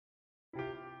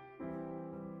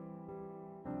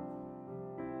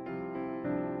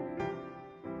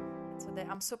Today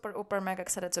I'm super mega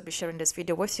excited to be sharing this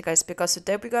video with you guys because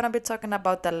today we're gonna be talking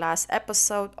about the last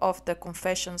episode of the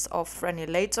Confessions of Frannie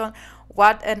Leighton.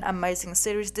 What an amazing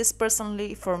series. This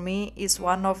personally for me is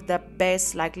one of the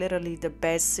best, like literally the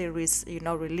best series,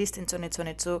 released in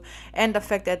 2022, and the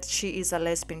fact that she is a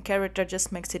lesbian character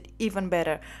just makes it even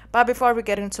better. But before we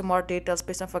get into more details,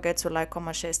 please don't forget to like,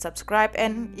 comment, share, subscribe,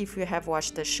 and if you have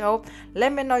watched the show,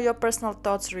 let me know your personal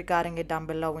thoughts regarding it down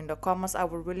below in the comments. I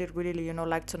would really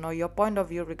like to know your point of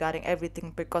view regarding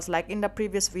everything, because like in the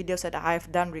previous videos that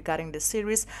I've done regarding the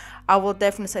series, I will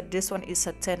definitely say this one is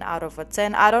a 10 out of a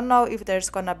 10. I don't know if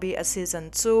there's gonna be a season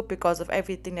 2 because of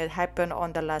everything that happened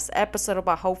on the last episode,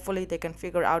 but hopefully they can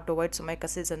figure out the way to make a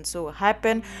season 2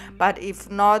 happen. But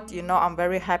if not, I'm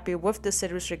very happy with the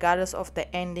series regardless of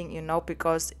the ending,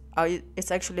 because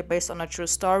it's actually based on a true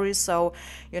story, so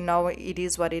it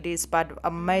is what it is. But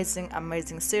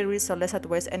amazing series. So let's not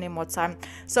waste any more time.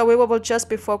 So we will just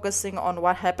be focusing on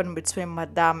what happened between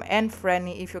Madame and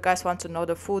Frannie. If you guys want to know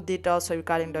the full details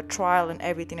regarding the trial and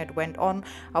everything that went on,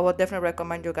 I would definitely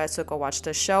recommend you guys to go watch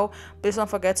the show. Please don't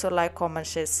forget to like, comment,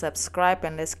 share, subscribe,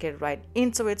 and let's get right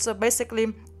into it. So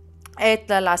basically, at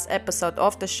the last episode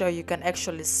of the show, you can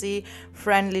actually see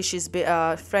Frannie.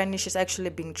 She's actually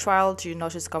being trialed.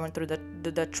 She's going through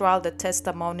the trial, the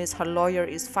testimonies. Her lawyer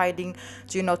is fighting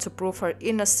to prove her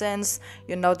innocence.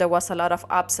 There was a lot of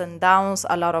ups and downs,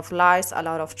 a lot of lies, a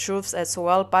lot of truths as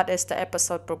well. But as the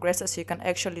episode progresses, you can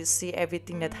actually see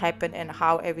everything that happened and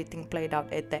how everything played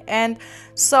out at the end.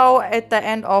 So at the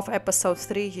end of episode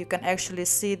 3, you can actually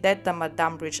see that the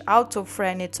Madame reached out to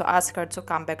Frannie to ask her to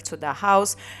come back to the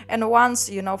house. And once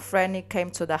Frannie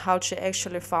came to the house, she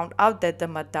actually found out that the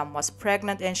Madame was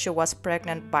pregnant, and she was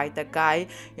pregnant by the guy,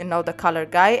 the color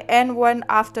guy. And when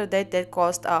after that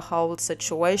caused a whole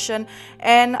situation.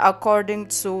 And according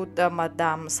to the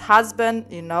Madame's husband,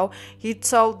 he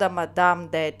told the Madame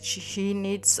that she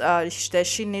needs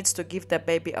to give the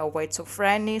baby away to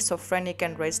Frannie so Frannie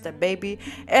can raise the baby.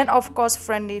 And of course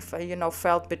Frannie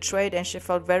felt betrayed, and she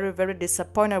felt very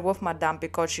disappointed with Madame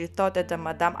because she thought that the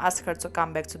Madame asked her to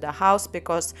come back to the house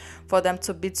because for them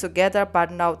to be together. But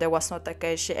no, that was not the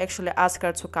case. She actually asked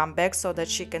her to come back so that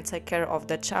she can take care of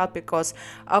the child, because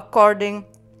according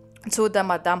to the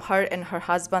Madame, her and her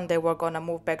husband, they were gonna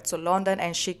move back to London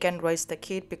and she can raise the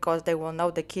kid because they will know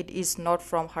the kid is not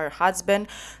from her husband.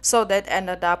 So that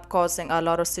ended up causing a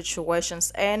lot of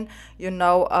situations and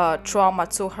trauma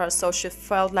to her. So she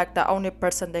felt like the only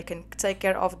person that can take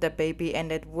care of the baby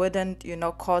and it wouldn't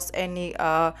cause any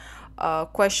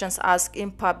questions asked in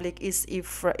public is if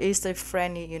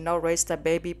Frannie raised the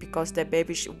baby, because the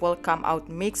baby will come out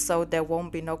mixed, so there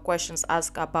won't be no questions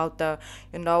asked about the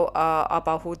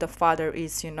about who the father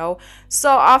is. So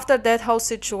after that whole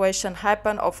situation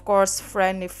happened, of course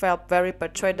Frannie felt very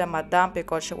betrayed the Madame,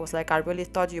 because she was like, I really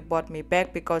thought you brought me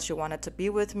back because you wanted to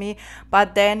be with me.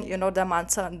 But then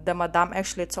the Madame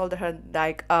actually told her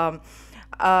like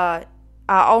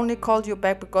I only called you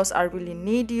back because I really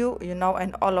need you,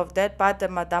 and all of that. But the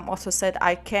Madame also said,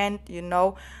 I can't,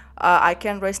 I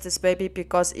can't raise this baby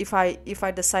because if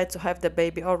I decide to have the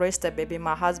baby or raise the baby,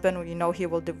 my husband, he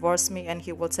will divorce me and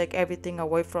he will take everything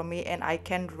away from me, and I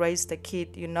can't raise the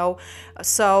kid,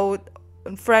 So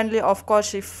Frannie, of course,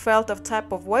 she felt a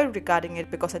type of way regarding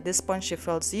it, because at this point she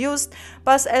feels used.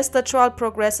 But as the trial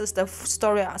progresses, the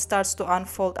story starts to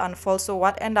unfold. So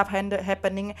what ended up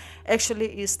happening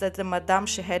actually is that the Madame,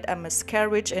 she had a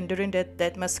miscarriage, and during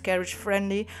that miscarriage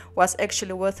Frannie was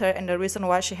actually with her. And the reason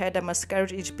why she had a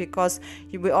miscarriage is because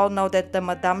we all know that the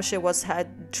Madame, she was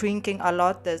drinking a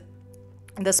lot.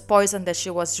 This poison that she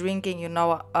was drinking,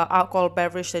 alcohol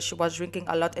beverage that she was drinking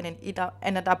a lot, and it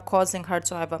ended up causing her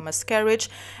to have a miscarriage.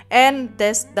 And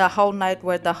that's the whole night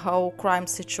where the whole crime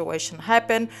situation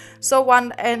happened. So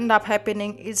what ended up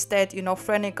happening is that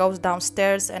Frannie goes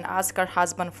downstairs and asks her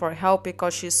husband for help,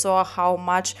 because she saw how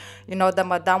much the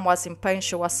Madame was in pain,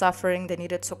 she was suffering. They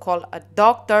needed to call a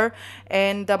doctor,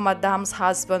 and the Madame's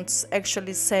husband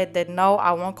actually said that no,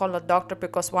 I won't call a doctor,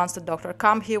 because once the doctor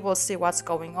comes, he will see what's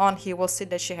going on, he will see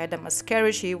that she had a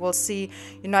miscarriage, he will see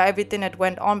everything that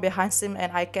went on behind him,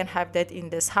 and I can't have that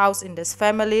in this house, in this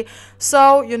family.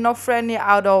 So Frannie,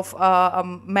 out of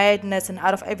madness and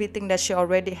out of everything that she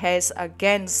already has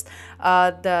against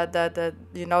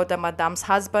the Madame's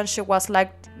husband, she was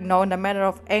like, in a matter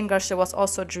of anger, she was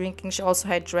also drinking. She also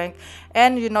had drank,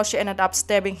 and she ended up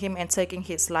stabbing him and taking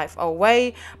his life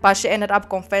away. But she ended up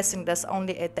confessing this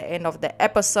only at the end of the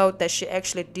episode, that she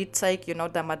actually did take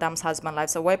the Madame's husband's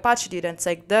life away, but she didn't didn't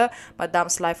take the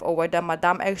Madame's life away. The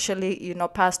Madame actually,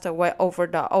 passed away over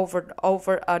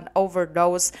an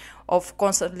overdose of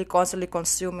constantly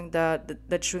consuming the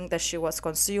drink that she was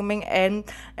consuming. And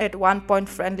at one point,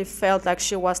 Friendly felt like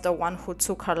she was the one who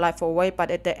took her life away,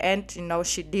 but at the end,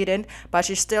 she didn't. But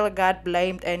she still got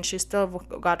blamed, and she still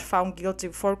got found guilty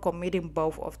for committing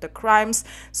both of the crimes.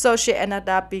 So she ended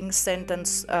up being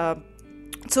sentenced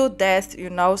to death.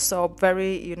 So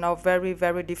very, very,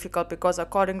 very difficult, because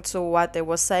according to what they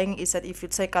were saying is that if you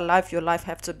take a life, your life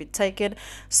have to be taken.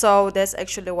 So that's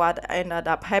actually what ended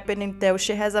up happening there.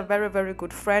 She has a very, very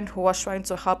good friend who was trying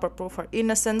to help her prove her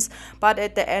innocence, but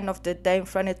at the end of the day,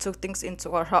 Frannie took things into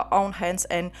her own hands,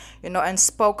 and and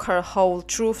spoke her whole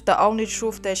truth. The only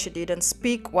truth that she didn't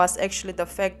speak was actually the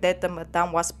fact that the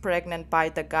Madame was pregnant by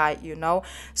the guy.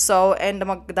 So, and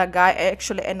the guy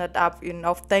actually ended up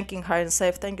thanking her and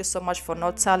said, thank you so much for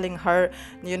not telling her,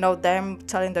 them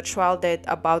telling the trial date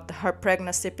about her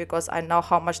pregnancy, because I know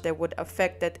how much they would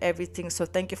affect that everything. So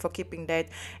thank you for keeping that.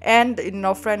 And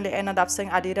Friendly ended up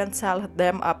saying, I didn't tell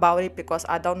them about it because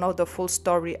I don't know the full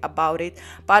story about it.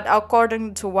 But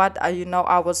according to what I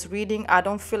was reading, I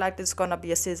don't feel like there's gonna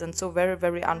be a season 2. Very,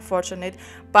 very unfortunate.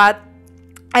 But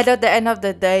at the end of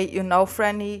the day,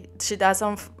 Frannie, she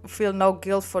doesn't feel no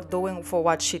guilt for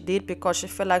what she did, because she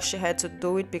felt like she had to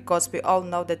do it, because we all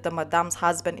know that the Madame's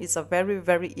husband is a very,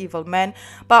 very evil man.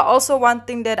 But also one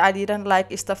thing that I didn't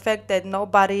like is the fact that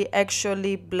nobody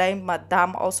actually blamed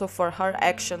Madame also for her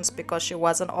actions, because she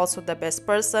wasn't also the best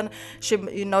person. She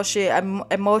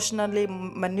emotionally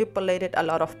manipulated a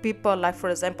lot of people, like for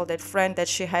example that friend that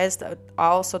she has that I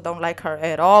also don't like her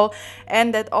at all,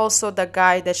 and that also the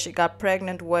guy that she got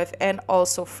pregnant with, and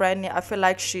also Frannie. I feel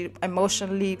like she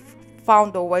emotionally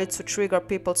found a way to trigger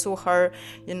people to her,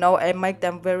 and make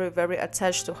them very, very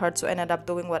attached to her, to end up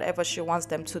doing whatever she wants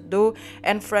them to do.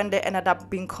 And friend, they ended up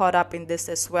being caught up in this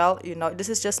as well. This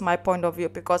is just my point of view,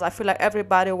 because I feel like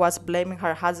everybody was blaming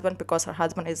her husband, because her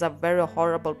husband is a very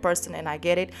horrible person, and I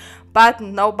get it. But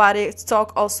nobody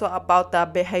talk also about the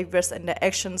behaviors and the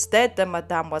actions that the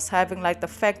Madame was having, like the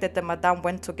fact that the Madame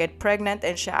went to get pregnant,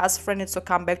 and she asked Frannie to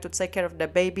come back to take care of the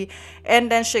baby,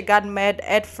 and then she got mad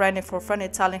at Frannie for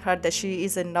Frannie telling her that she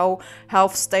is in no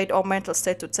health state or mental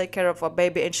state to take care of a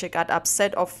baby, and she got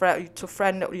upset with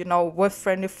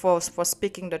Frannie for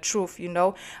speaking the truth.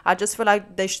 I just feel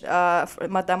like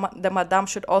the Madame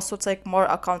should also take more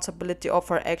accountability of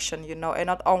her action, and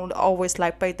not only always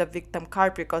like play the victim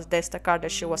card, because that's the card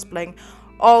that she was playing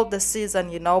all the season.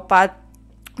 But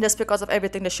just because of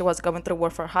everything that she was going through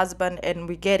with her husband, and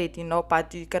we get it,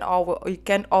 but you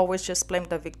can't always just blame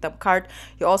the victim card.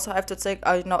 You also have to take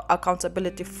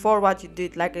accountability for what you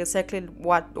did, like exactly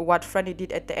what Frannie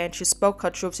did at the end. She spoke her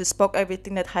truth, she spoke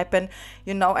everything that happened,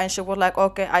 and she was like,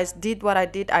 okay, I did what I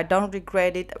did, I don't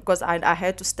regret it, because I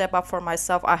had to step up for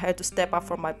myself, I had to step up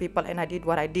for my people, and I did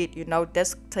what I did.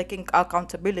 That's taking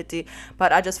accountability.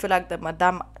 But I just feel like the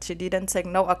Madame, she didn't take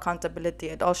no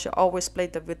accountability at all. She always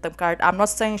played the victim card. I'm not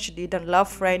saying she didn't love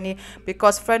Frannie,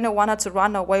 because Frannie wanted to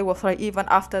run away with her even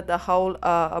after the whole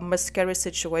miscarriage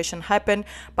situation happened.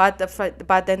 But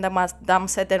then the Madame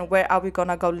said, then where are we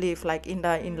gonna go live? Like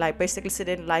basically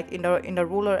sitting like in the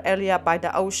rural area by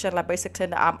the ocean, like basically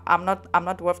saying, I'm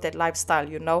not worth that lifestyle.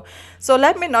 So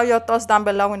let me know your thoughts down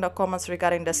below in the comments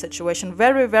regarding the situation.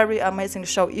 Very, very amazing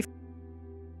show. If